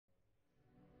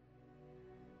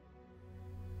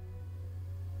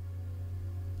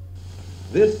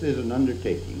This is an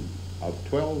undertaking of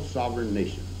 12 sovereign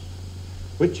nations,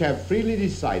 which have freely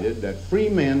decided that free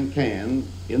men can,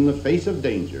 in the face of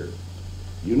danger,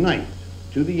 unite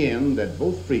to the end that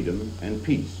both freedom and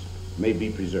peace may be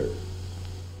preserved.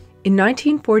 In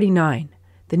 1949,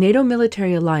 the NATO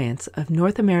military alliance of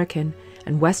North American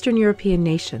and Western European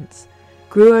nations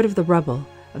grew out of the rubble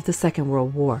of the Second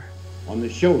World War. On the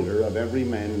shoulder of every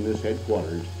man in this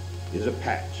headquarters is a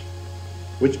patch,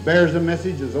 which bears a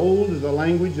message as old as the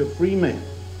language of free men.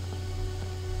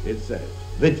 It says,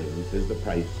 "Vigilance is the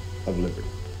price of liberty."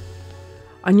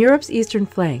 On Europe's eastern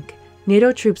flank,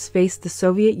 NATO troops faced the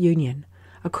Soviet Union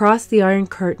across the Iron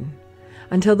Curtain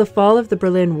until the fall of the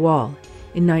Berlin Wall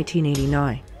in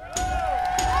 1989.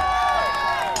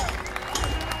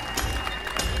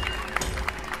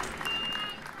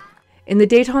 In the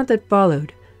détente that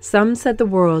followed, some said the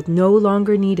world no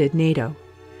longer needed NATO.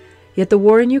 Yet the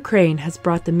war in Ukraine has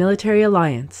brought the military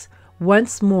alliance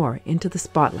once more into the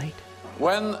spotlight.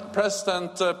 When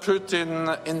President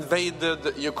Putin invaded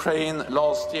Ukraine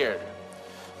last year,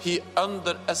 he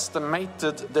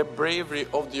underestimated the bravery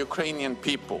of the Ukrainian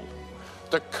people,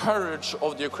 the courage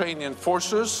of the Ukrainian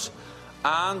forces,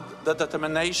 and the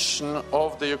determination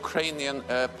of the Ukrainian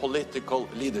political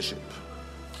leadership.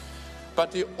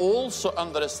 But he also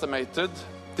underestimated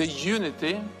the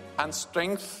unity and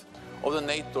strength of the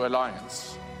NATO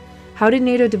alliance. How did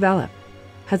NATO develop?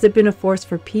 Has it been a force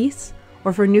for peace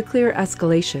or for nuclear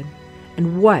escalation?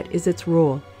 And what is its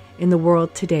role in the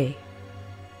world today?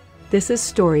 This is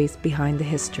Stories Behind the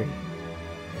History.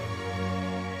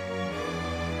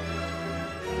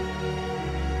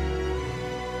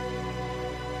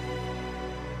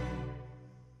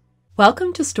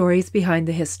 Welcome to Stories Behind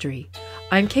the History.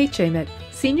 I'm Kate Jaimet,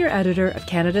 Senior Editor of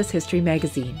Canada's History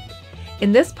magazine.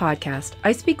 In this podcast,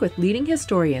 I speak with leading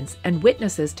historians and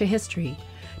witnesses to history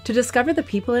to discover the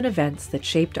people and events that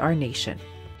shaped our nation.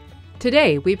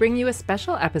 Today, we bring you a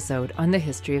special episode on the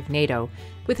history of NATO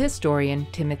with historian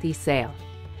Timothy Sayle.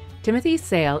 Timothy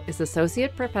Sayle is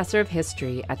Associate Professor of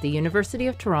History at the University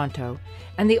of Toronto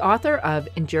and the author of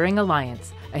Enduring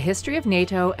Alliance, A History of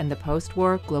NATO and the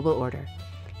Post-War Global Order.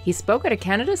 He spoke at a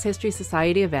Canada's History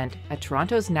Society event at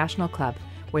Toronto's National Club,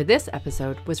 where this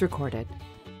episode was recorded.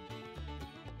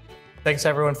 Thanks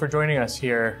everyone for joining us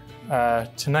here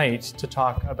tonight to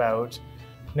talk about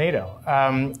NATO.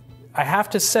 I have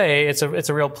to say it's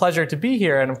a real pleasure to be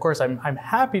here, and of course I'm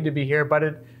happy to be here, but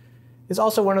it is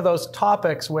also one of those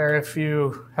topics where if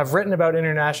you have written about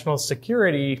international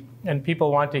security and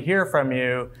people want to hear from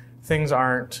you, things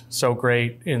aren't so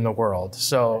great in the world.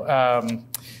 So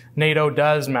NATO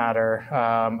does matter.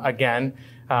 Again,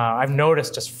 I've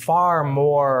noticed just far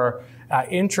more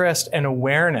interest and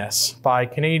awareness by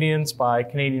Canadian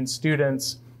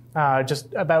students,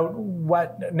 just about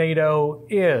what NATO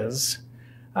is.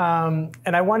 And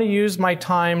I want to use my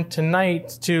time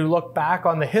tonight to look back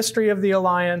on the history of the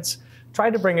alliance, try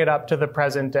to bring it up to the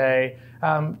present day,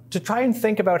 to try and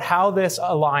think about how this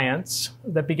alliance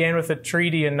that began with a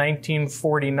treaty in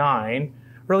 1949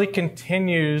 really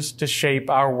continues to shape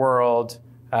our world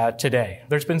today.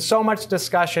 There's been so much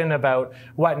discussion about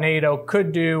what NATO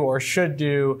could do or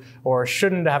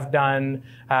shouldn't have done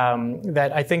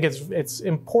that I think it's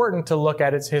important to look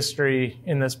at its history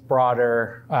in this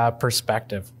broader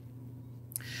perspective.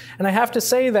 And I have to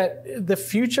say that the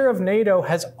future of NATO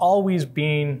has always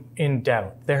been in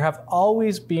doubt. There have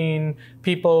always been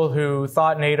people who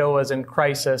thought NATO was in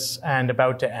crisis and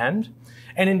about to end.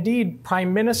 And indeed,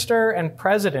 Prime Minister and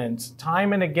President,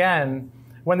 time and again,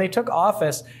 when they took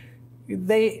office,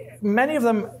 many of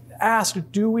them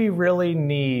asked, do we really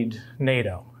need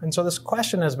NATO? And so this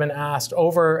question has been asked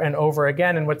over and over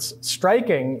again. And what's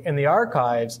striking in the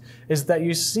archives is that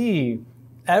you see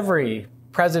every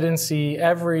presidency,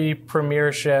 every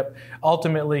premiership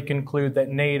ultimately conclude that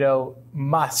NATO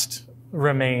must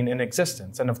remain in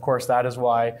existence. And of course, that is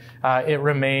why it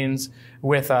remains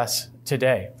with us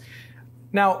today.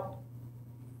 Now,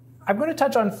 I'm going to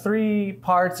touch on three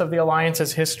parts of the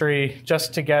alliance's history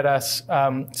just to get us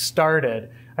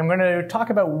started. I'm going to talk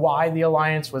about why the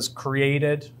alliance was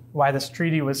created, why this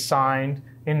treaty was signed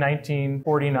in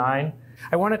 1949.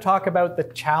 I want to talk about the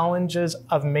challenges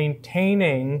of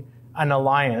maintaining an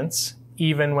alliance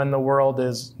even when the world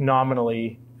is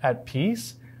nominally at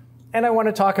peace. And I want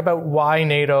to talk about why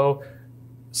NATO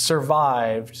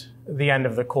survived the end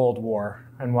of the Cold War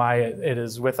and why it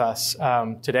is with us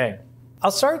today. I'll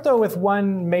start though with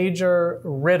one major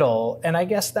riddle, and I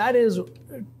guess that is,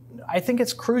 I think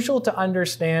it's crucial to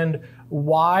understand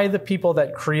why the people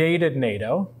that created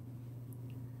NATO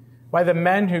why the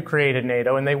men who created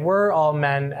NATO, and they were all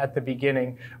men at the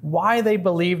beginning, why they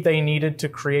believed they needed to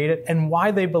create it and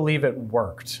why they believe it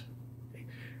worked.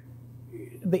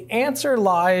 The answer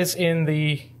lies in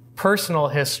the personal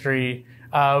history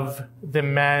of the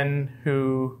men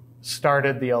who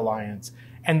started the alliance.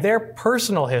 And their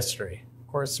personal history, of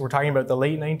course, we're talking about the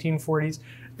late 1940s,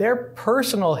 their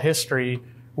personal history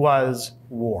was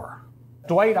war.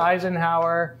 Dwight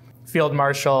Eisenhower, Field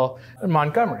Marshal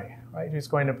Montgomery, right, who's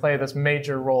going to play this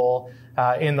major role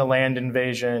in the land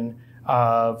invasion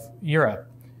of Europe.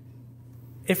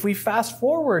 If we fast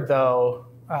forward, though,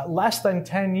 less than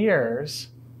 10 years,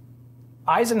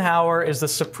 Eisenhower is the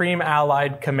supreme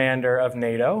Allied commander of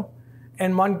NATO,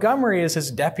 and Montgomery is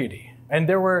his deputy. And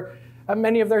there were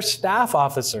many of their staff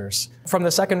officers from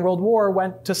the Second World War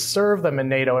went to serve them in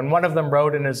NATO, and one of them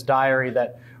wrote in his diary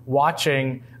that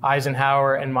watching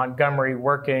Eisenhower and Montgomery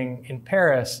working in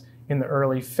Paris in the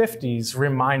early 50s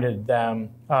reminded them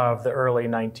of the early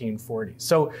 1940s.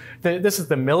 So this is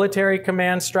the military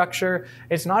command structure.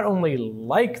 It's not only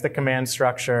like the command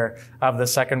structure of the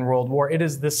Second World War, it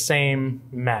is the same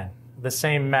men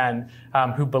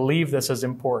who believe this is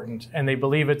important, and they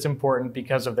believe it's important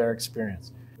because of their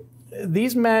experience.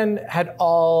 These men had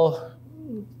all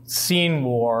seen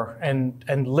war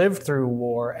and lived through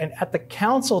war, and at the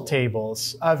council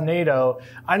tables of NATO,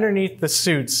 underneath the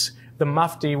suits, the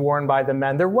mufti worn by the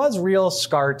men, there was real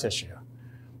scar tissue.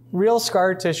 Real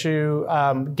scar tissue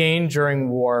gained during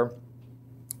war.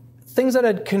 Things that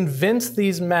had convinced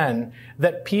these men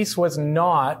that peace was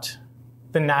not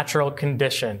the natural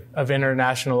condition of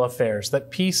international affairs, that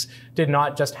peace did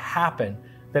not just happen,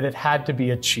 that it had to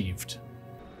be achieved.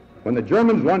 When the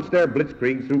Germans launched their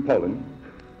blitzkrieg through Poland,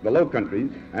 the Low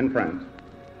Countries, and France,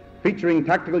 featuring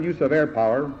tactical use of air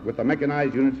power with the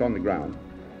mechanized units on the ground,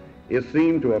 it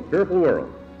seemed to a fearful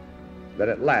world that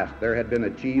at last there had been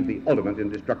achieved the ultimate in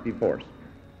destructive force,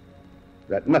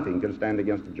 that nothing could stand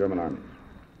against the German armies.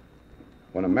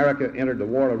 When America entered the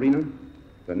war arena,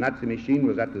 the Nazi machine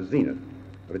was at the zenith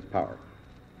of its power.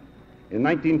 In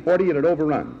 1940, it had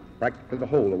overrun practically the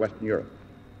whole of Western Europe.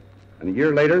 And a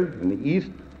year later, in the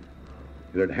East,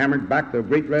 it had hammered back the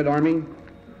Great Red Army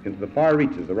into the far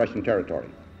reaches of Russian territory.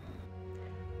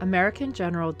 American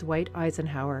General Dwight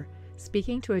Eisenhower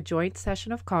speaking to a joint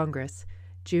session of Congress,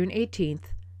 June 18th,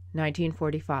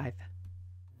 1945.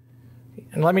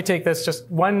 And let me take this just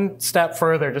one step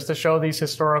further, just to show these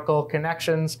historical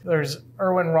connections. There's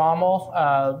Erwin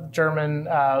Rommel, German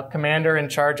commander in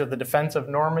charge of the defense of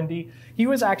Normandy. He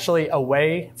was actually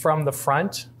away from the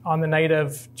front on the night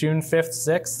of June 5th,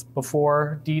 6th,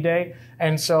 before D-Day.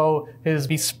 And so his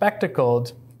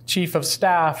bespectacled chief of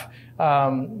staff,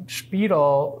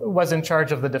 Spiedel, was in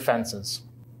charge of the defenses.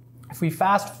 If we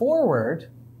fast forward,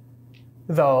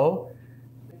 though,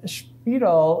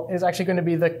 Spiedel is actually going to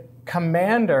be the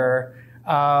commander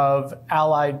of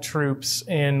Allied troops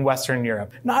in Western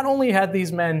Europe. Not only had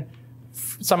these men,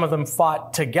 some of them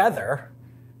fought together,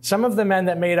 some of the men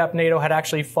that made up NATO had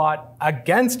actually fought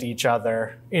against each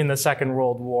other in the Second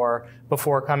World War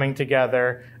before coming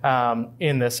together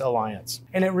in this alliance.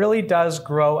 And it really does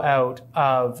grow out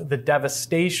of the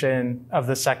devastation of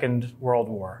the Second World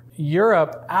War.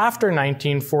 Europe, after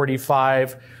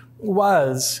 1945,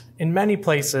 was, in many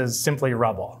places, simply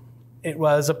rubble. It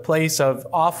was a place of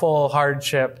awful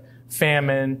hardship,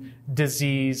 famine,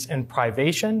 disease, and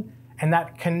privation, and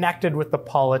that connected with the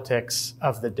politics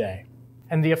of the day.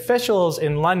 And the officials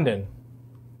in London,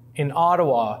 in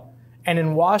Ottawa, and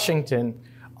in Washington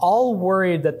all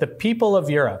worried that the people of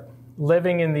Europe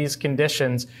living in these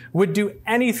conditions would do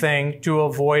anything to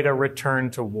avoid a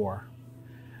return to war.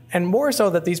 And more so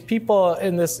that these people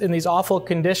in these awful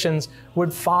conditions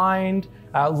would find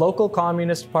local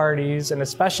communist parties, and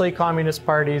especially communist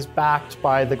parties backed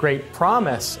by the great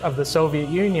promise of the Soviet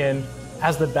Union,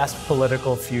 as the best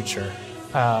political future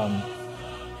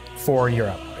for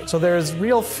Europe. So there is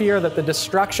real fear that the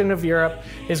destruction of Europe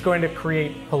is going to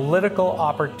create political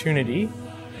opportunity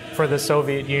for the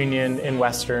Soviet Union in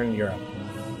Western Europe.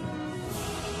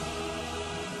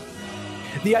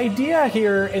 The idea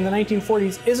here in the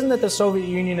 1940s isn't that the Soviet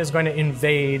Union is going to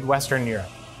invade Western Europe.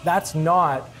 That's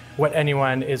not what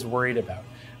anyone is worried about.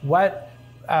 What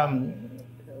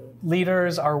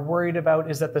leaders are worried about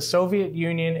is that the Soviet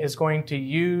Union is going to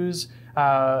use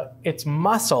its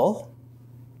muscle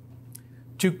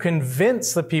to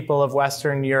convince the people of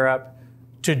Western Europe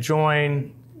to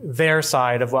join their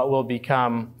side of what will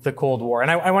become the Cold War. And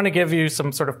I want to give you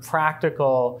some sort of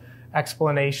practical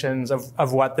explanations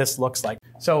of what this looks like.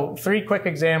 So 3 quick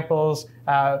examples: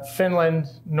 Finland,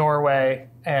 Norway,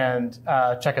 and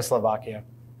Czechoslovakia.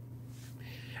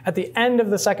 At the end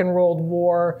of the Second World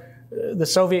War, the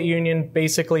Soviet Union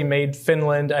basically made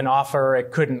Finland an offer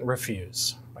it couldn't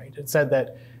refuse. Right? It said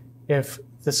that if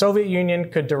the Soviet Union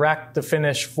could direct the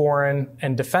Finnish foreign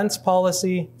and defense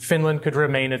policy, Finland could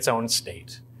remain its own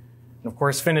state. And of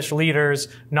course, Finnish leaders,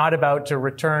 not about to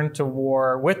return to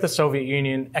war with the Soviet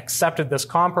Union, accepted this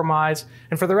compromise.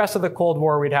 And for the rest of the Cold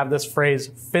War, we'd have this phrase,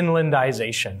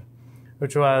 Finlandization,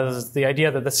 which was the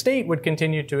idea that the state would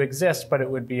continue to exist, but it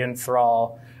would be in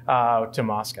thrall to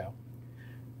Moscow.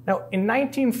 Now, in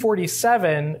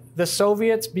 1947, the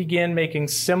Soviets began making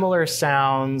similar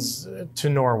sounds to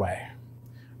Norway.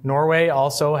 Norway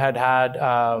also had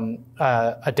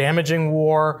a damaging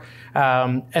war,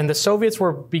 and the Soviets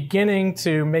were beginning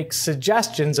to make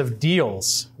suggestions of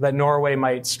deals that Norway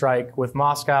might strike with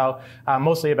Moscow,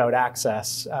 mostly about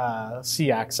access,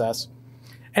 sea access.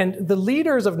 And the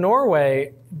leaders of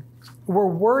Norway were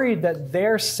worried that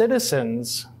their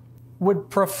citizens would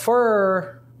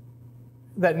prefer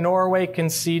that Norway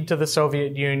concede to the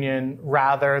Soviet Union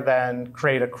rather than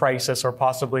create a crisis or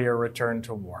possibly a return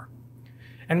to war.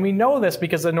 And we know this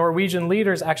because the Norwegian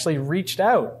leaders actually reached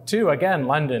out to, again,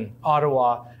 London,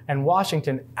 Ottawa, and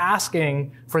Washington,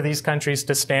 asking for these countries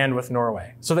to stand with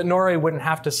Norway so that Norway wouldn't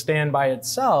have to stand by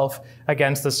itself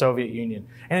against the Soviet Union.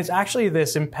 And it's actually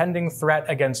this impending threat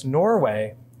against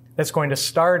Norway that's going to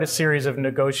start a series of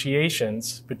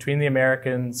negotiations between the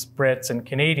Americans, Brits, and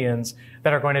Canadians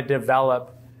that are going to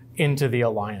develop into the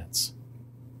alliance.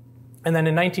 And then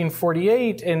in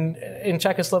 1948, in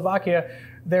Czechoslovakia,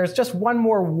 there's just one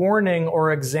more warning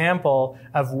or example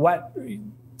of what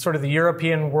sort of the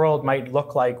European world might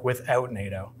look like without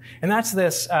NATO. And that's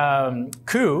this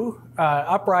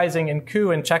uprising and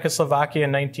coup in Czechoslovakia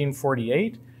in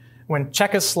 1948, when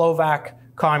Czechoslovak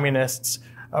communists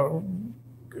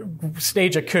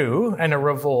stage a coup and a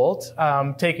revolt,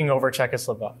 taking over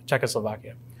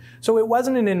Czechoslovakia. So it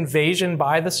wasn't an invasion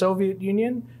by the Soviet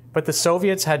Union, but the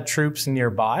Soviets had troops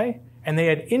nearby, and they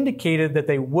had indicated that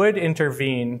they would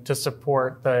intervene to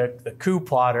support the coup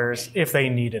plotters if they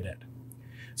needed it.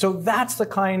 So that's the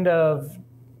kind of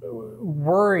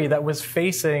worry that was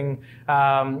facing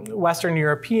Western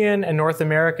European and North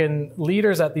American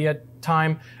leaders at the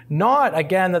time. Not,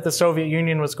 again, that the Soviet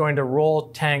Union was going to roll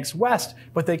tanks west,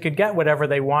 but they could get whatever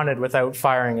they wanted without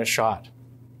firing a shot.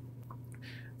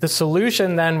 The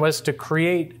solution then was to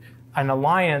create an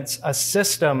alliance, a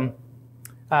system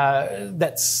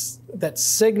that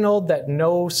signaled that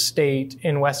no state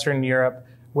in Western Europe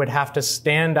would have to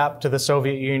stand up to the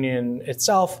Soviet Union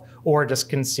itself or just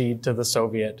concede to the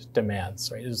Soviet demands.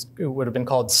 Right? It would have been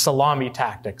called salami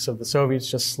tactics of the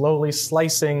Soviets just slowly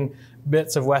slicing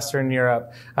bits of Western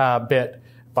Europe bit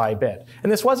by bit.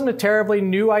 And this wasn't a terribly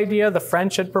new idea. The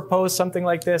French had proposed something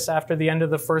like this after the end of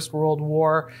the First World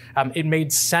War. It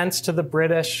made sense to the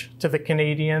British, to the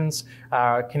Canadians.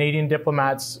 Canadian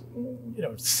diplomats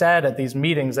said at these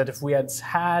meetings that if we had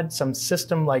had some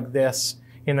system like this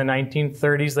in the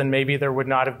 1930s, then maybe there would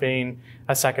not have been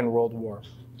a Second World War.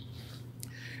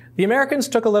 The Americans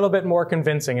took a little bit more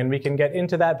convincing, and we can get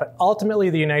into that, but ultimately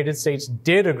the United States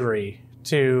did agree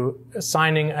to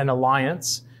signing an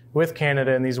alliance with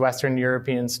Canada and these Western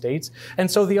European states. And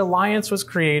so the alliance was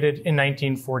created in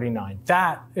 1949.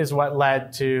 That is what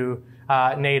led to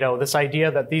NATO, this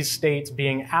idea that these states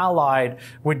being allied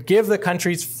would give the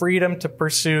countries freedom to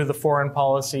pursue the foreign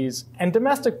policies and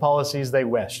domestic policies they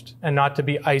wished, and not to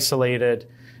be isolated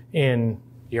in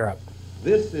Europe.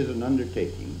 This is an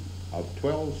undertaking of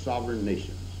 12 sovereign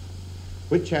nations,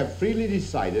 which have freely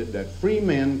decided that free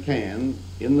men can,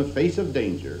 in the face of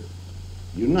danger,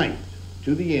 unite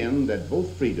to the end that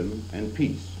both freedom and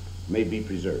peace may be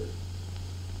preserved.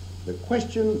 The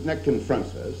question that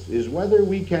confronts us is whether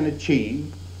we can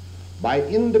achieve, by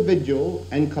individual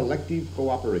and collective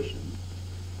cooperation,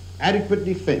 adequate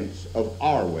defense of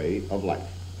our way of life.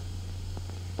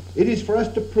 It is for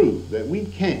us to prove that we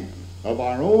can, of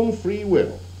our own free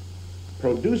will,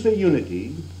 produce a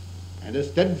unity and a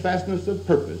steadfastness of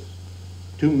purpose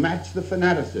to match the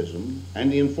fanaticism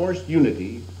and the enforced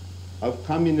unity of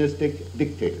communistic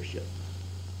dictatorship.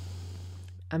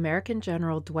 American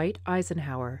General Dwight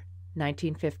Eisenhower,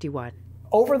 1951.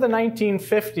 Over the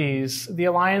 1950s, the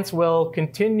alliance will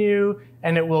continue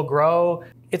and it will grow.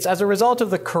 It's as a result of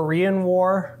the Korean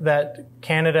War that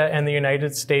Canada and the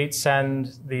United States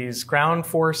send these ground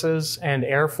forces and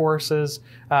air forces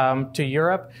to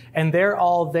Europe, and they're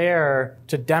all there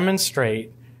to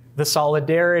demonstrate the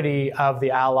solidarity of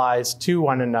the Allies to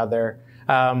one another,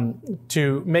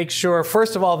 to make sure,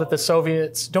 first of all, that the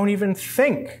Soviets don't even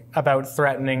think about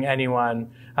threatening anyone,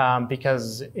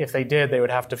 because if they did, they would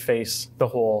have to face the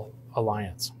whole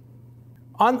alliance.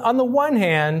 On the one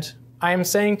hand, I am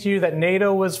saying to you that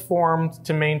NATO was formed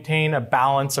to maintain a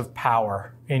balance of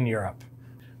power in Europe.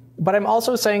 But I'm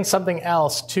also saying something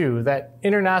else too, that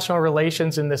international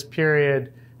relations in this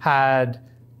period had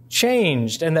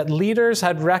changed and that leaders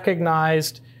had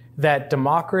recognized that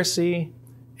democracy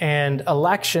and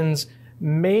elections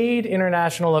made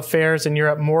international affairs in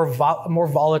Europe more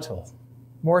volatile,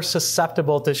 more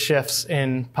susceptible to shifts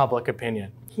in public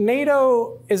opinion.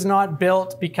 NATO is not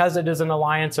built because it is an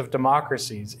alliance of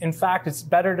democracies. In fact, it's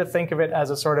better to think of it as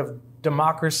a sort of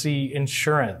democracy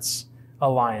insurance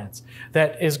alliance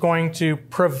that is going to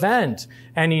prevent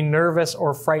any nervous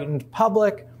or frightened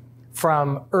public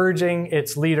from urging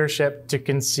its leadership to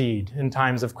concede in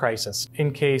times of crisis,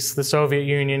 in case the Soviet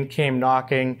Union came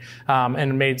knocking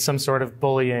and made some sort of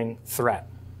bullying threat.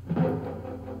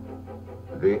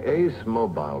 The ACE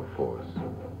Mobile Force.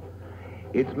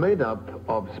 It's made up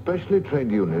of specially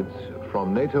trained units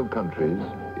from NATO countries,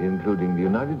 including the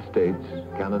United States,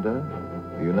 Canada,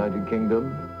 the United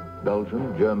Kingdom,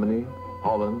 Belgium, Germany,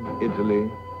 Holland, Italy,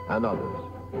 and others.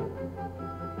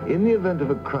 In the event of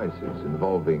a crisis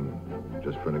involving,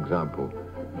 just for an example,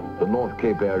 the North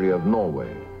Cape area of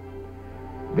Norway,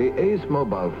 the ACE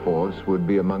Mobile Force would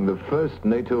be among the first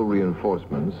NATO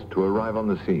reinforcements to arrive on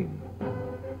the scene.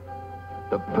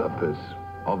 The purpose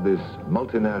of this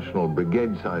multinational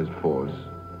brigade-sized force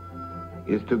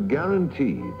is to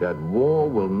guarantee that war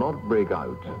will not break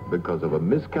out because of a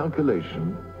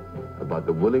miscalculation about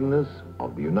the willingness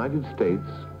of the United States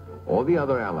or the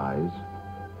other allies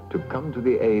to come to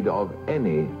the aid of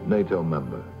any NATO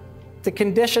member. The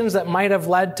conditions that might have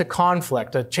led to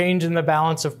conflict, a change in the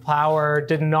balance of power,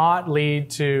 did not lead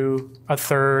to a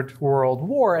third world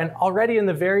war. And already in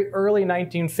the very early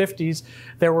 1950s,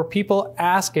 there were people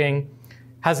asking,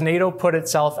 has NATO put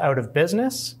itself out of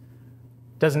business?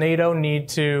 Does NATO need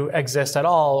to exist at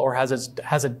all, or has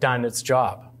it done its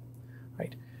job?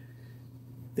 Right.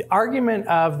 The argument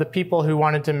of the people who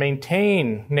wanted to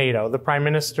maintain NATO, the prime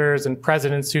ministers and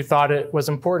presidents who thought it was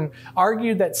important,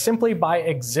 argued that simply by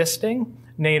existing,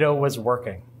 NATO was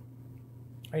working.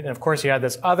 Right? And of course, you had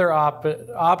this other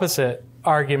opposite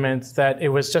argument that it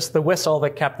was just the whistle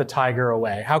that kept the tiger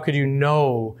away. How could you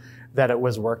know that it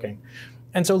was working?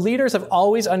 And so leaders have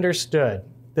always understood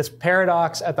this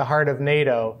paradox at the heart of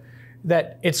NATO,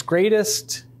 that its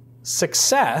greatest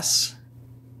success,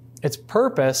 its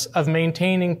purpose of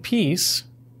maintaining peace,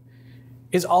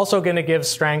 is also going to give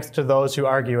strength to those who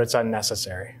argue it's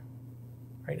unnecessary.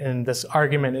 Right? And this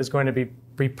argument is going to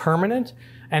be permanent,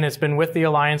 and it's been with the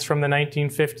alliance from the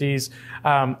 1950s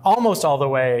almost all the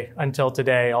way until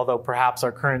today, although perhaps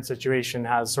our current situation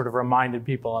has sort of reminded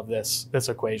people of this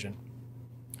equation.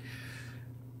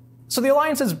 So the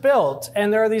alliance is built,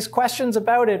 and there are these questions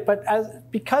about it, but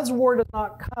because war does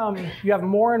not come, you have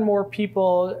more and more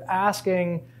people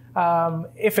asking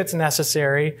if it's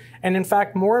necessary, and in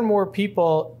fact, more and more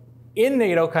people in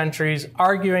NATO countries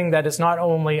arguing that it's not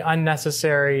only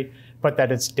unnecessary, but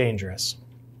that it's dangerous.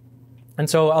 And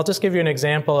so I'll just give you an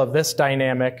example of this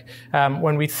dynamic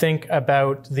when we think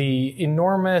about the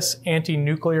enormous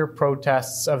anti-nuclear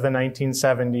protests of the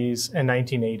 1970s and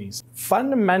 1980s.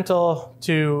 Fundamental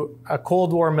to a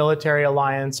Cold War military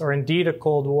alliance, or indeed a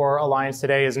Cold War alliance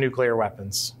today, is nuclear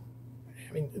weapons.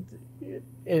 I mean,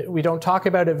 we don't talk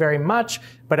about it very much,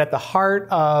 but at the heart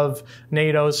of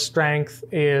NATO's strength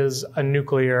is a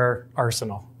nuclear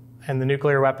arsenal. And the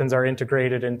nuclear weapons are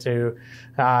integrated into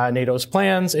NATO's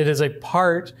plans. It is a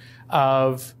part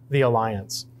of the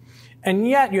alliance. And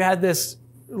yet you had this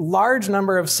large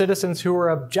number of citizens who were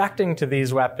objecting to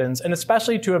these weapons, and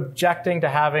especially to objecting to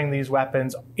having these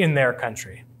weapons in their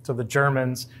country. So the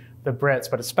Germans, the Brits,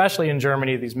 but especially in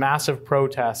Germany, these massive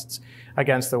protests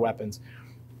against the weapons.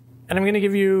 And I'm going to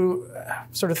give you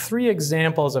sort of 3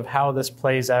 examples of how this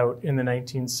plays out in the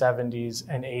 1970s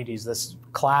and 80s, this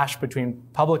clash between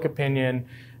public opinion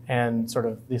and sort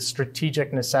of the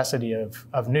strategic necessity of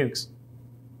nukes.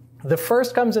 The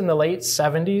first comes in the late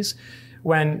 70s,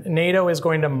 when NATO is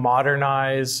going to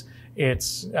modernize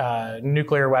its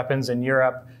nuclear weapons in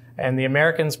Europe, and the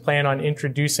Americans plan on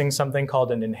introducing something called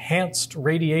an enhanced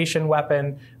radiation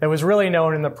weapon that was really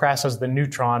known in the press as the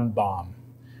neutron bomb.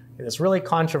 This really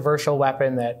controversial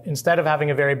weapon that, instead of having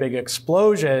a very big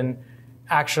explosion,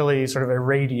 actually sort of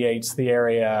irradiates the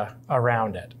area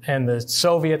around it. And the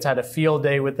Soviets had a field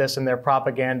day with this in their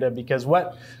propaganda, because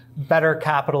what better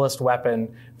capitalist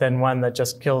weapon than one that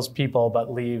just kills people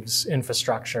but leaves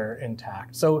infrastructure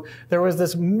intact? So there was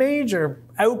this major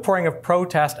outpouring of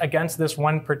protest against this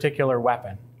one particular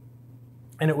weapon.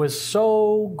 And it was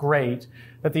so great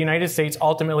that the United States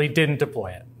ultimately didn't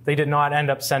deploy it. They did not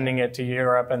end up sending it to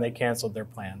Europe, and they canceled their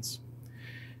plans.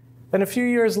 Then a few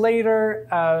years later,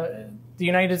 the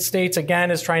United States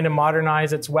again is trying to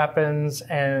modernize its weapons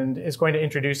and is going to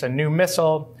introduce a new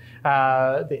missile,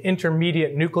 the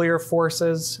Intermediate Nuclear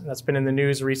Forces. That's been in the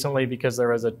news recently because there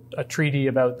was a treaty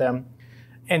about them.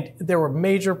 And there were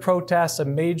major protests, a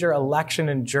major election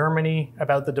in Germany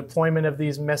about the deployment of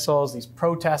these missiles. These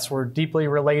protests were deeply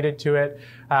related to it.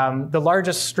 The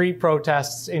largest street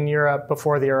protests in Europe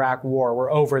before the Iraq War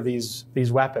were over these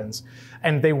weapons.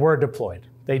 And they were deployed.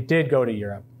 They did go to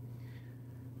Europe.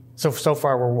 So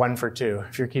far we're 1 for 2,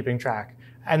 if you're keeping track.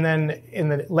 And then in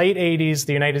the late 80s,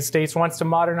 the United States wants to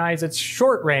modernize its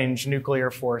short-range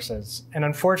nuclear forces. And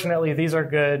unfortunately, these are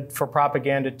good for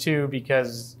propaganda too,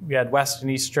 because we had West and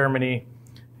East Germany,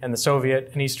 and the Soviet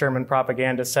and East German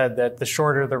propaganda said that the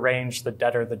shorter the range, the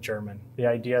deader the German. The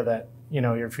idea that,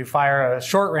 if you fire a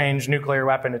short-range nuclear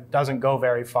weapon, it doesn't go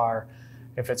very far.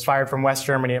 If it's fired from West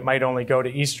Germany, it might only go to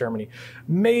East Germany.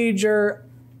 Major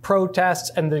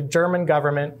protests, and the German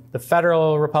government, the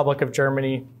Federal Republic of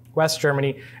Germany, West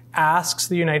Germany, asks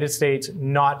the United States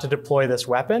not to deploy this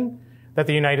weapon that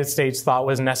the United States thought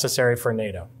was necessary for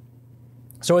NATO.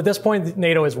 So at this point,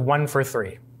 NATO is 1 for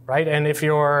 3, right? And if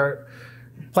you're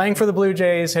playing for the Blue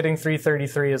Jays, hitting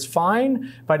 .333 is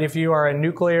fine. But if you are a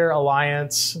nuclear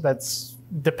alliance that's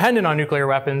dependent on nuclear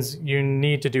weapons, you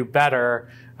need to do better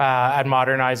at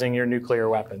modernizing your nuclear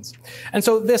weapons. And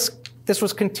so this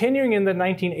was continuing in the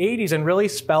 1980s and really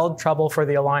spelled trouble for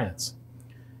the alliance.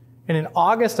 And in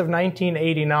August of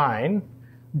 1989,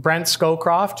 Brent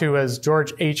Scowcroft, who was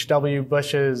George H.W.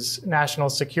 Bush's national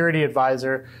security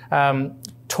advisor,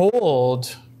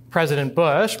 told President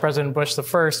Bush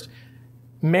I,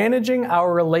 managing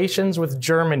our relations with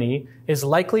Germany is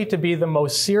likely to be the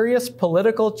most serious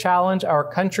political challenge our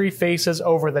country faces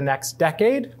over the next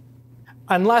decade,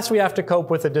 unless we have to cope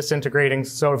with a disintegrating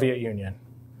Soviet Union.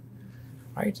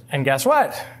 Right? And guess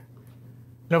what?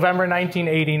 November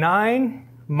 1989,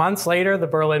 months later, the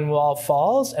Berlin Wall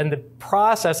falls, and the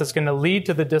process that's going to lead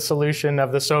to the dissolution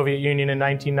of the Soviet Union in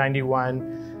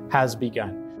 1991 has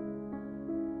begun.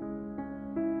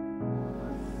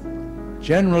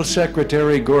 General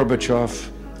Secretary Gorbachev,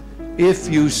 if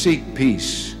you seek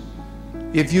peace,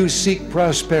 if you seek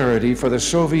prosperity for the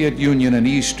Soviet Union and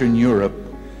Eastern Europe,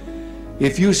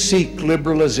 if you seek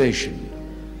liberalization,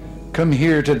 come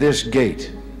here to this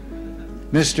gate.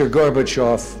 Mr.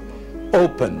 Gorbachev,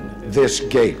 open this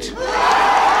gate.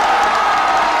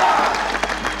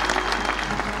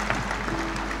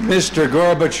 Mr.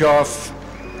 Gorbachev,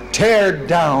 tear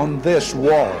down this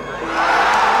wall.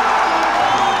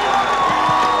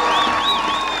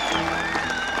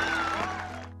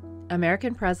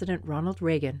 American President Ronald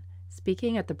Reagan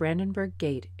speaking at the Brandenburg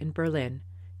Gate in Berlin,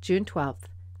 June 12,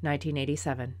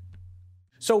 1987.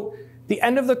 So the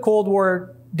end of the Cold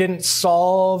War didn't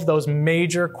solve those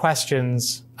major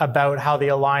questions about how the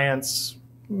alliance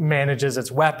manages its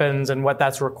weapons and what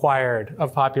that's required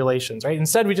of populations, right?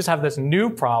 Instead, we just have this new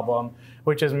problem,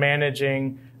 which is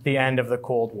managing the end of the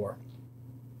Cold War.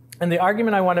 And the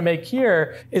argument I want to make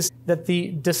here is that the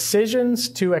decisions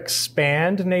to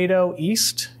expand NATO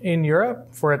east in Europe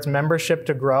for its membership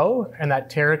to grow and that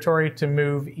territory to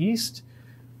move east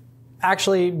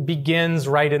actually begins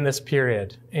right in this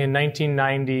period, in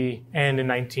 1990 and in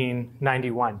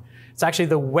 1991. It's actually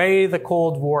the way the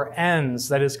Cold War ends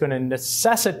that is going to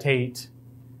necessitate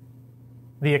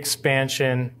the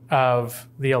expansion of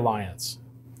the alliance.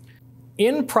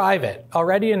 In private,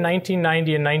 already in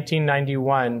 1990 and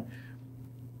 1991,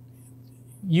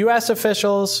 US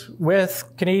officials with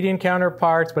Canadian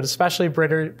counterparts, but especially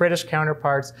British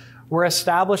counterparts, were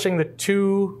establishing the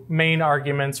two main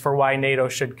arguments for why NATO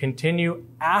should continue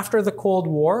after the Cold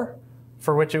War,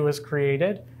 for which it was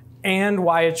created, and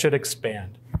why it should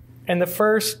expand. And the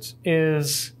first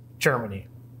is Germany,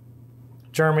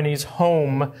 Germany's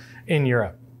home in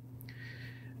Europe.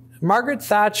 Margaret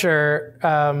Thatcher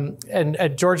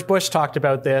and George Bush talked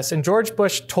about this, and George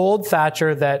Bush told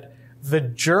Thatcher that the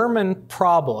German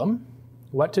problem,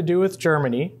 what to do with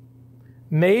Germany,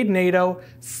 made NATO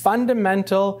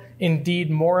fundamental, indeed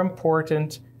more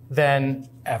important than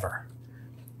ever.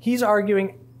 He's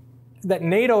arguing that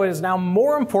NATO is now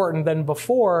more important than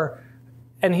before,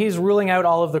 and he's ruling out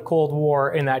all of the Cold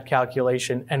War in that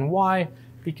calculation. And why?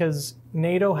 Because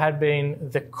NATO had been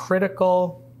the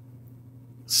critical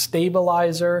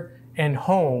stabilizer and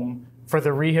home for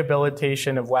the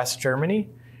rehabilitation of West Germany.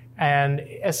 And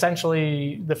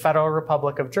essentially, the Federal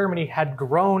Republic of Germany had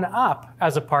grown up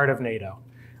as a part of NATO.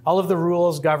 All of the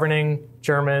rules governing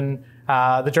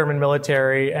the German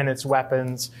military and its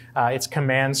weapons, its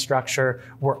command structure,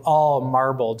 were all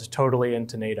marbled totally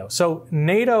into NATO. So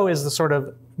NATO is the sort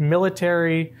of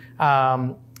military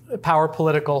power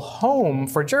political home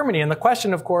for Germany. And the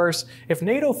question, of course, if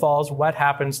NATO falls, what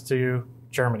happens to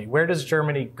Germany? Where does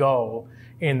Germany go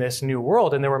in this new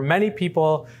world? And there were many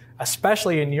people,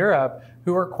 especially in Europe,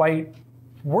 who were quite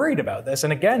worried about this,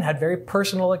 and again, had very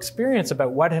personal experience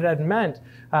about what it had meant,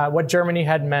 what Germany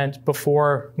had meant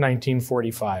before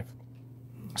 1945.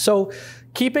 So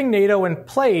keeping NATO in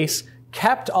place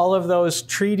kept all of those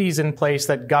treaties in place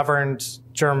that governed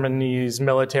Germany's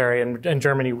military and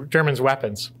Germany's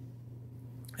weapons.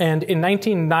 And in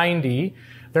 1990,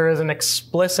 there is an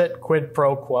explicit quid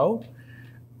pro quo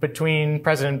between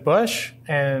President Bush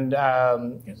and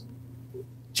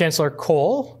Chancellor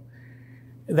Kohl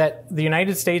that the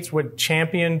United States would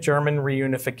champion German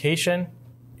reunification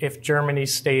if Germany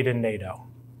stayed in NATO.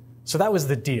 So that was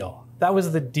the deal. That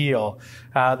was the deal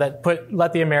that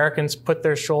let the Americans put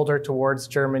their shoulder towards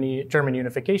German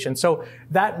unification. So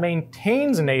that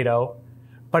maintains NATO,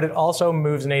 but it also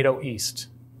moves NATO east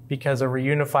because a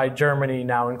reunified Germany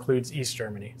now includes East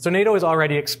Germany. So NATO is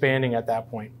already expanding at that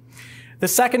point. The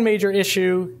second major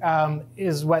issue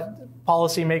is what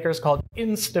policymakers called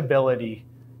instability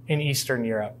in Eastern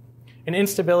Europe. And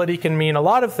instability can mean a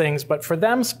lot of things, but for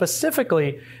them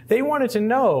specifically, they wanted to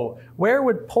know where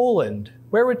would Poland,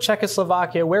 where would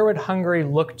Czechoslovakia, where would Hungary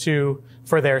look to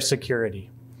for their security?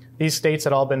 These states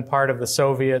had all been part of the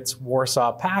Soviets'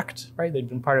 Warsaw Pact, right? They'd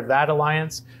been part of that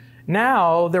alliance.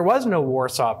 Now, there was no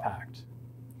Warsaw Pact.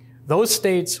 Those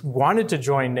states wanted to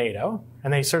join NATO,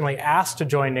 and they certainly asked to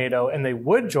join NATO, and they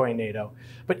would join NATO.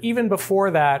 But even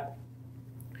before that,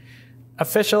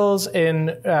 officials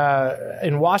in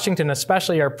Washington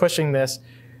especially are pushing this,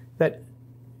 that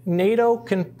NATO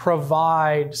can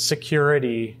provide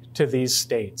security to these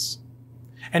states.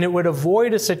 And it would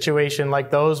avoid a situation like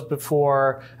those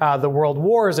before the World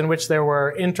Wars in which there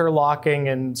were interlocking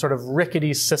and sort of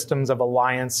rickety systems of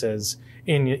alliances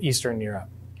in Eastern Europe.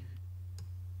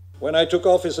 When I took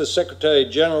office as Secretary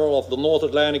General of the North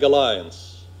Atlantic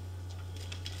Alliance,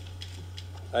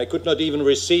 I could not even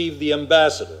receive the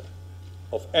ambassador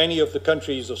of any of the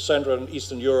countries of Central and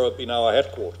Eastern Europe in our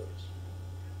headquarters.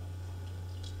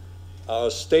 Our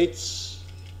states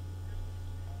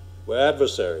were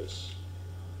adversaries,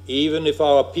 even if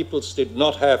our peoples did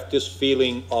not have this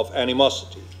feeling of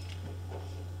animosity.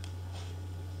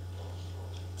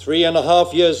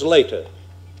 3.5 years later,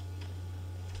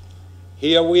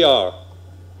 here we are,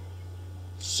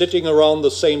 sitting around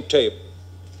the same table,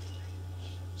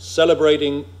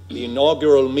 celebrating the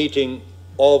inaugural meeting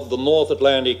of the North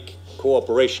Atlantic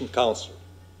Cooperation Council.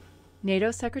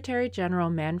 NATO Secretary General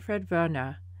Manfred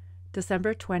Wörner,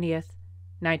 December 20th,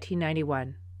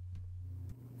 1991.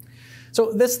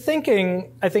 So this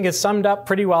thinking, I think, is summed up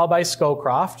pretty well by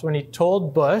Scowcroft when he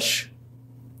told Bush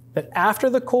that after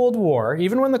the Cold War,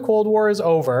 even when the Cold War is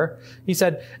over, he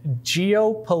said,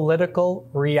 geopolitical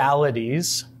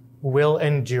realities will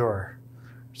endure.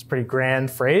 It's a pretty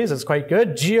grand phrase. It's quite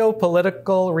good.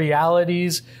 Geopolitical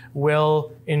realities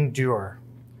will endure,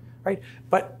 right?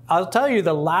 But I'll tell you,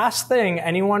 the last thing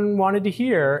anyone wanted to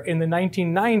hear in the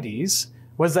 1990s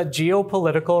was that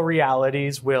geopolitical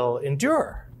realities will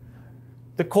endure.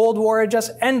 The Cold War had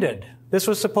just ended. This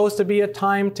was supposed to be a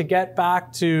time to get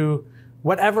back to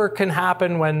whatever can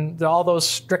happen when all those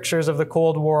strictures of the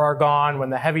Cold War are gone, when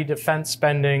the heavy defense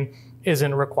spending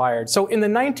isn't required. So in the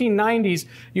 1990s,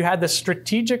 you had the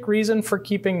strategic reason for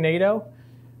keeping NATO,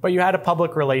 but you had a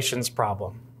public relations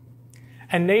problem.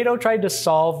 And NATO tried to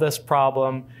solve this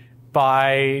problem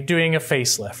by doing a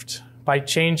facelift, by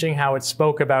changing how it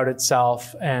spoke about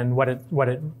itself and what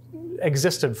it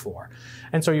existed for.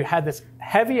 And so you had this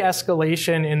heavy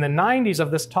escalation in the 90s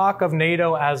of this talk of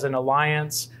NATO as an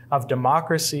alliance of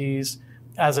democracies,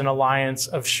 as an alliance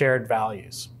of shared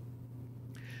values.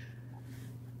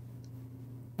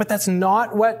 But that's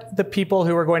not what the people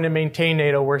who were going to maintain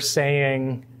NATO were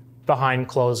saying behind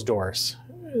closed doors.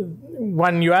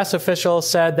 One US official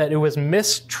said that it was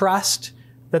mistrust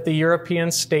that the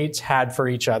European states had for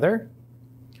each other,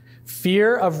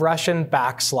 fear of Russian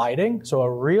backsliding, so a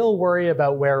real worry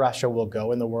about where Russia will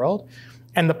go in the world,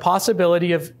 and the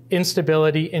possibility of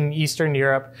instability in Eastern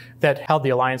Europe that held the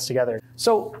alliance together.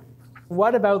 So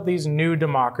what about these new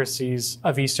democracies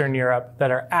of Eastern Europe that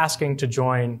are asking to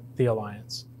join the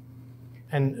alliance?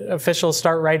 And officials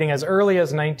start writing as early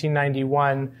as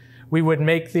 1991, we would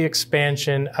make the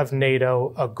expansion of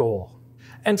NATO a goal.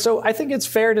 And so I think it's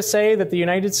fair to say that the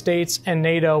United States and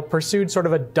NATO pursued sort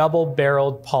of a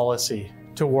double-barreled policy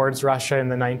towards Russia in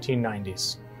the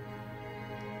 1990s.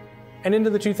 And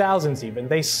into the 2000s even.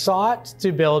 They sought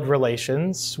to build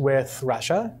relations with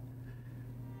Russia,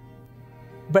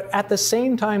 but at the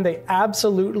same time, they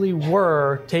absolutely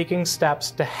were taking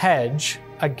steps to hedge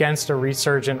against a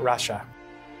resurgent Russia.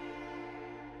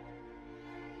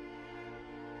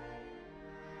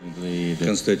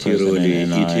 Констатировали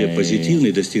и те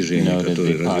позитивные достижения,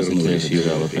 которые развернулись в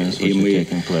Европе, и мы,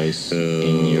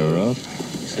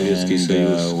 Советский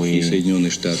Союз и Соединенные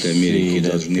Штаты Америки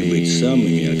должны быть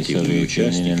самыми активными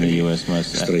участниками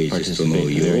строительства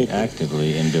новой Европы.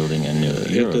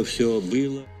 Это все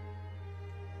было.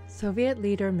 Soviet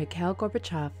leader Mikhail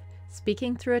Gorbachev,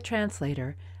 speaking through a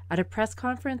translator at a press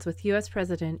conference with U.S.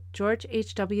 President George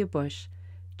H.W. Bush,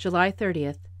 July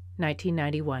 30th,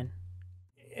 1991.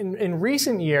 In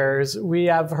recent years, we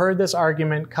have heard this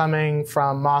argument coming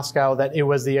from Moscow that it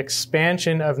was the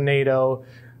expansion of NATO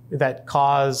that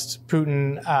caused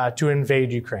Putin to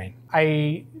invade Ukraine.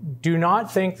 I do not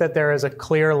think that there is a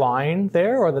clear line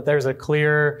there or that there's a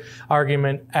clear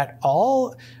argument at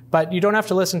all, but you don't have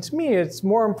to listen to me. It's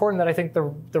more important that I think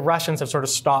the Russians have sort of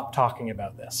stopped talking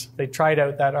about this. They tried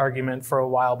out that argument for a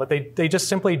while, but they just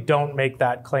simply don't make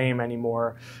that claim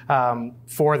anymore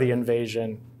for the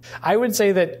invasion. I would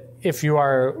say that if you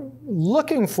are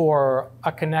looking for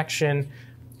a connection,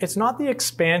 it's not the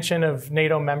expansion of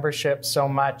NATO membership so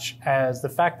much as the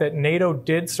fact that NATO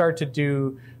did start to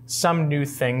do some new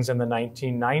things in the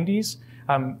 1990s.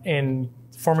 In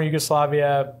former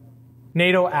Yugoslavia,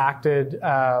 NATO acted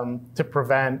to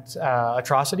prevent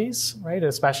atrocities, right?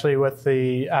 Especially with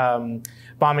the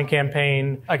bombing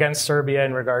campaign against Serbia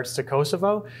in regards to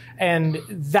Kosovo. And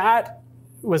that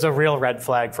was a real red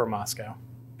flag for Moscow,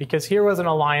 because here was an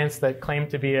alliance that claimed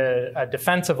to be a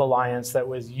defensive alliance that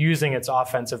was using its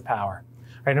offensive power.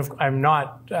 Right?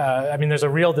 I mean, there's a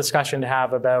real discussion to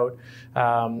have about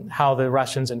how the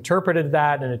Russians interpreted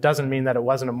that, and it doesn't mean that it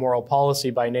wasn't a moral policy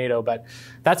by NATO, but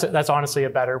that's honestly a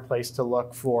better place to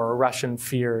look for Russian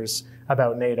fears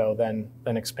about NATO than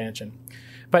expansion.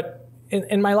 But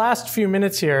in my last few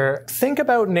minutes here, think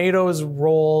about NATO's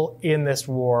role in this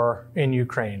war in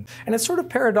Ukraine. And it's sort of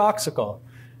paradoxical,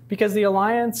 because the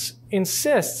alliance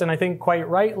insists, and I think quite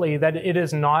rightly, that it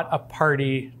is not a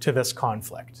party to this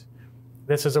conflict.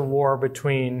 This is a war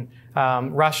between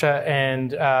Russia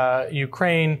and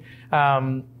Ukraine.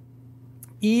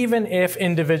 Even if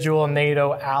individual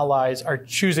NATO allies are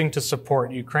choosing to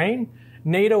support Ukraine,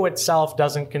 NATO itself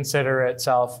doesn't consider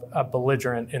itself a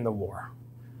belligerent in the war.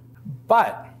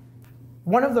 But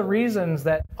one of the reasons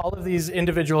that all of these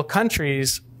individual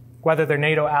countries, whether they're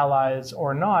NATO allies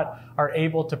or not, are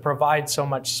able to provide so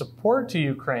much support to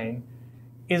Ukraine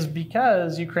is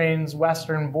because Ukraine's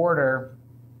western border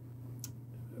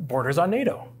borders on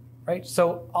NATO, right?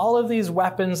 So all of these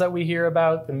weapons that we hear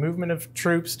about, the movement of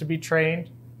troops to be trained,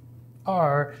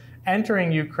 are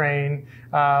entering Ukraine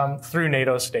through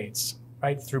NATO states,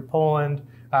 right? Through Poland,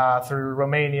 through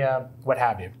Romania, what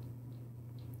have you.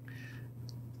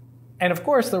 And of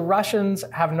course, the Russians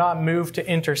have not moved to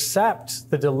intercept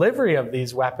the delivery of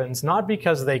these weapons, not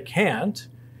because they can't,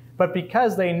 but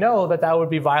because they know that that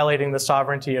would be violating the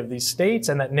sovereignty of these states,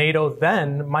 and that NATO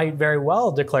then might very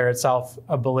well declare itself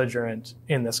a belligerent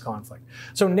in this conflict.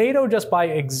 So NATO, just by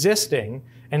existing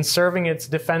and serving its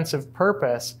defensive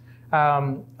purpose,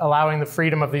 allowing the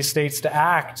freedom of these states to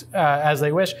act as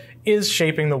they wish, is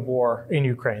shaping the war in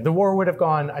Ukraine. The war would have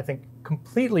gone, I think,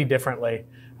 completely differently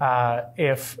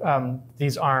if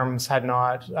these arms had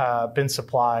not been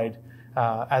supplied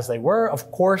as they were.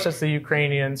 Of course, it's the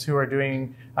Ukrainians who are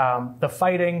doing the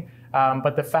fighting,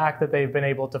 but the fact that they've been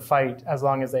able to fight as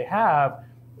long as they have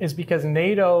is because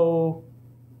NATO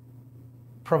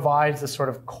provides this sort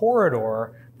of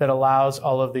corridor that allows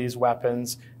all of these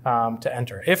weapons to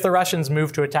enter. If the Russians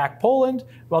move to attack Poland,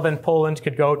 well, then Poland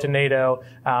could go to NATO,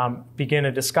 begin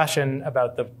a discussion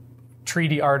about the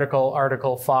treaty article,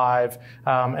 Article 5,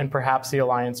 and perhaps the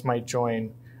alliance might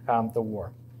join the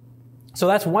war. So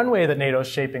that's one way that NATO is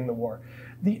shaping the war.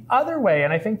 The other way,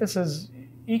 and I think this is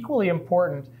equally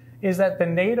important, is that the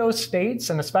NATO states,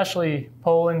 and especially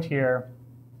Poland here,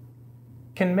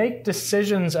 can make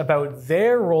decisions about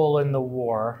their role in the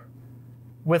war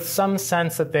with some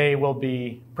sense that they will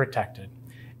be protected.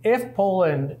 If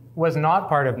Poland was not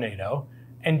part of NATO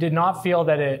and did not feel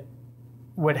that it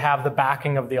would have the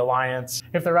backing of the alliance,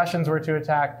 if the Russians were to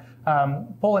attack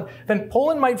Poland, then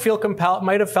Poland might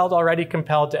have felt already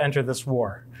compelled to enter this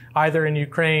war, either in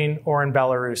Ukraine or in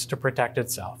Belarus, to protect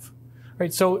itself.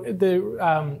 Right? So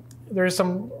there's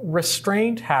some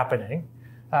restraint happening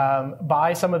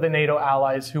by some of the NATO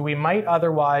allies who we might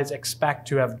otherwise expect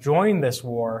to have joined this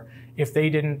war if they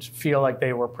didn't feel like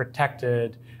they were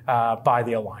protected by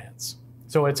the alliance.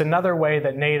 So it's another way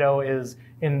that NATO is,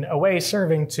 in a way,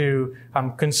 serving to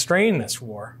constrain this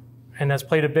war, and has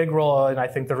played a big role in, I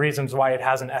think, the reasons why it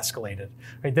hasn't escalated.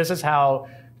 Right? This is how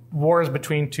wars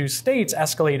between two states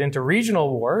escalate into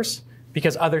regional wars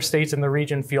because other states in the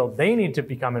region feel they need to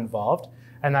become involved.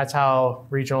 And that's how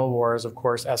regional wars, of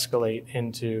course, escalate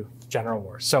into general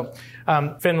wars. So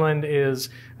Finland is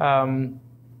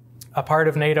a part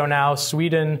of NATO now.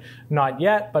 Sweden, not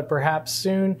yet, but perhaps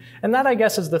soon. And that, I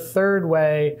guess, is the third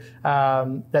way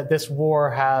that this war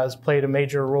has played a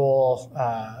major role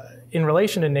in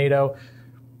relation to NATO.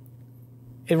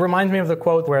 It reminds me of the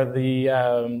quote where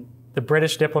the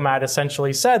British diplomat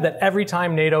essentially said that every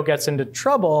time NATO gets into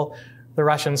trouble, the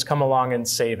Russians come along and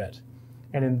save it.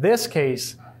 And in this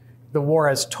case, the war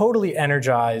has totally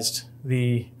energized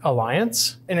the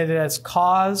alliance, and it has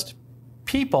caused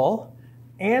people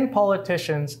and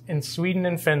politicians in Sweden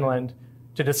and Finland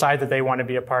to decide that they want to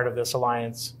be a part of this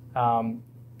alliance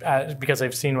because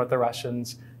they've seen what the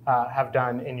Russians have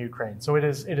done in Ukraine. So it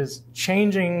is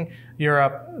changing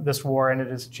Europe, this war, and it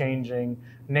is changing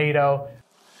NATO.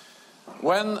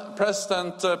 When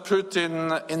President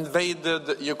Putin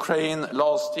invaded Ukraine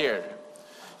last year,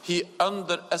 he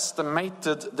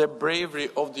underestimated the bravery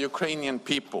of the Ukrainian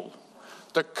people,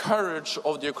 the courage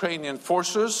of the Ukrainian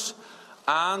forces,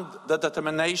 and the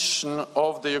determination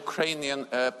of the Ukrainian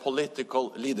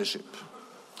political leadership.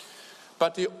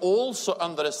 But he also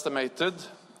underestimated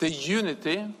the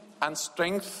unity and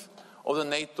strength of the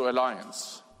NATO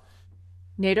alliance.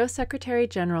 NATO Secretary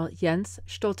General Jens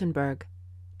Stoltenberg,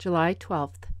 July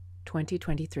 12th,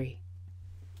 2023.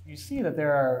 You see that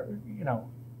there are,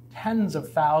 tens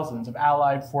of thousands of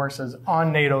allied forces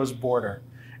on NATO's border,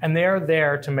 and they are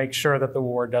there to make sure that the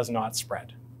war does not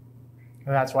spread.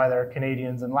 And that's why there are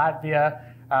Canadians in Latvia,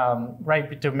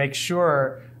 right, to make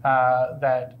sure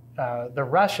that the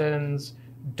Russians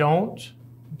don't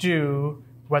do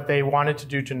what they wanted to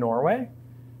do to Norway,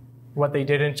 what they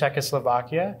did in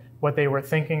Czechoslovakia, what they were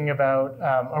thinking about,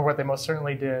 or what they most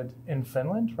certainly did in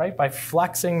Finland, right, by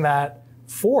flexing that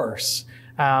force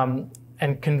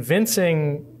and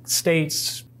convincing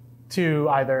states to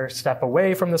either step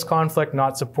away from this conflict,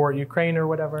 not support Ukraine or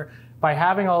whatever. By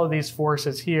having all of these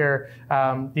forces here,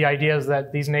 the idea is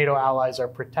that these NATO allies are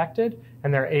protected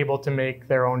and they're able to make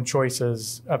their own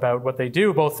choices about what they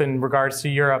do, both in regards to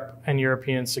Europe and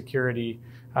European security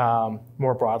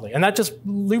more broadly. And that just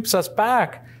loops us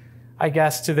back, I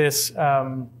guess, to this,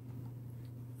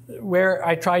 where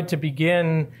I tried to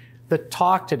begin the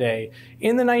talk today.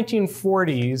 In the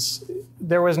 1940s,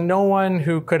 there was no one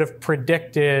who could have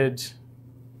predicted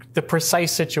the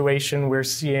precise situation we're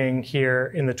seeing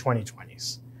here in the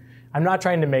 2020s. I'm not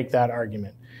trying to make that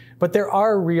argument, but there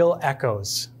are real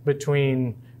echoes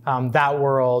between that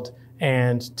world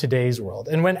and today's world.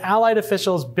 And when Allied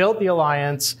officials built the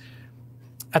alliance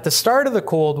at the start of the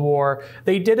Cold War,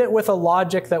 they did it with a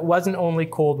logic that wasn't only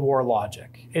Cold War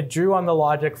logic. It drew on the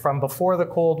logic from before the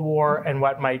Cold War and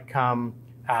what might come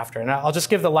after. And I'll just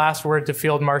give the last word to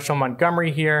Field Marshal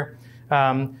Montgomery here,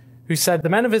 who said the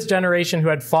men of his generation who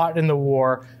had fought in the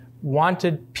war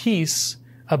wanted peace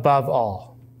above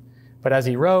all. But as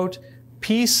he wrote,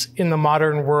 peace in the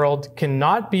modern world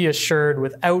cannot be assured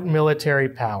without military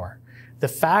power. The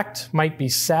fact might be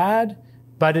sad,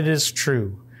 but it is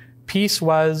true. Peace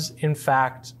was, in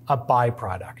fact, a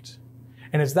byproduct.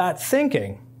 And it's that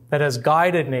thinking that has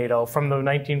guided NATO from the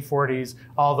 1940s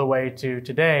all the way to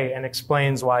today and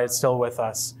explains why it's still with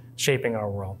us, shaping our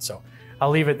world. So I'll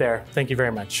leave it there. Thank you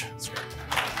very much.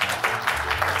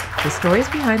 The Stories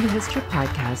Behind the History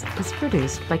podcast is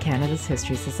produced by Canada's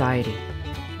History Society.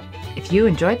 If you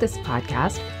enjoyed this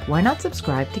podcast, why not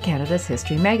subscribe to Canada's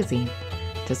History magazine?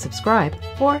 To subscribe,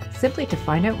 or simply to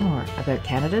find out more about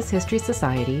Canada's History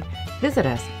Society, visit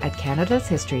us at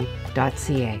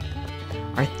canadashistory.ca.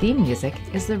 Our theme music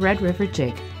is the Red River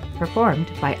Jig, performed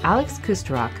by Alex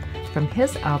Kusterok from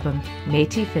his album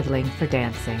Métis Fiddling for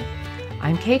Dancing.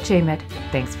 I'm Kate Jaimet.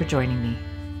 Thanks for joining me.